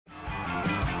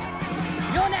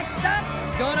Your next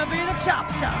stop's gonna be the chop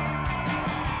shop.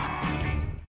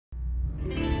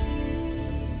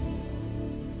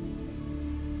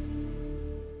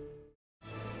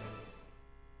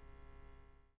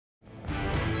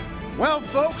 Well,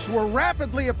 folks, we're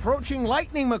rapidly approaching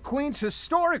Lightning McQueen's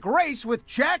historic race with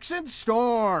Jackson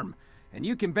Storm. And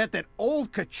you can bet that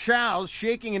old Kachow's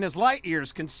shaking in his light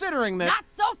years, considering that... Not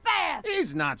so fast!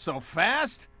 He's not so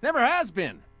fast. Never has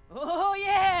been. Oh,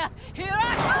 yeah! Here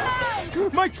I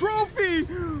come! My trophy!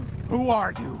 Who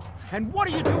are you? And what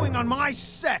are you doing on my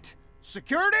set?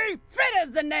 Security?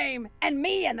 Fritter's the name, and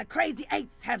me and the Crazy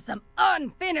Eights have some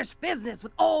unfinished business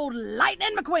with old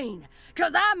Lightning McQueen.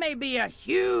 'Cause I may be a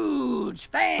huge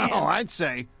fan. Oh, I'd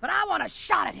say. But I want a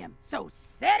shot at him, so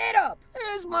set it up.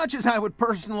 As much as I would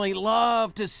personally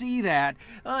love to see that,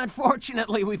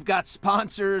 unfortunately we've got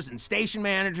sponsors and station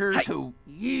managers who...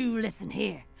 You listen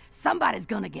here. Somebody's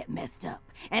gonna get messed up.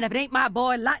 And if it ain't my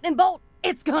boy Lightning Bolt,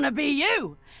 it's gonna be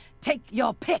you. Take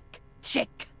your pick,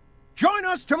 chick. Join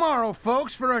us tomorrow,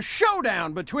 folks, for a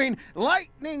showdown between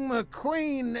Lightning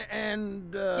McQueen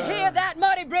and, You hear that,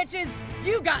 Muddy Britches?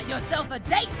 You got yourself a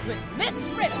date with Miss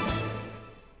Fritter.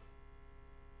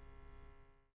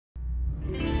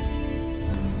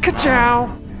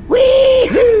 Ka-chow!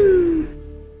 Wee-hoo!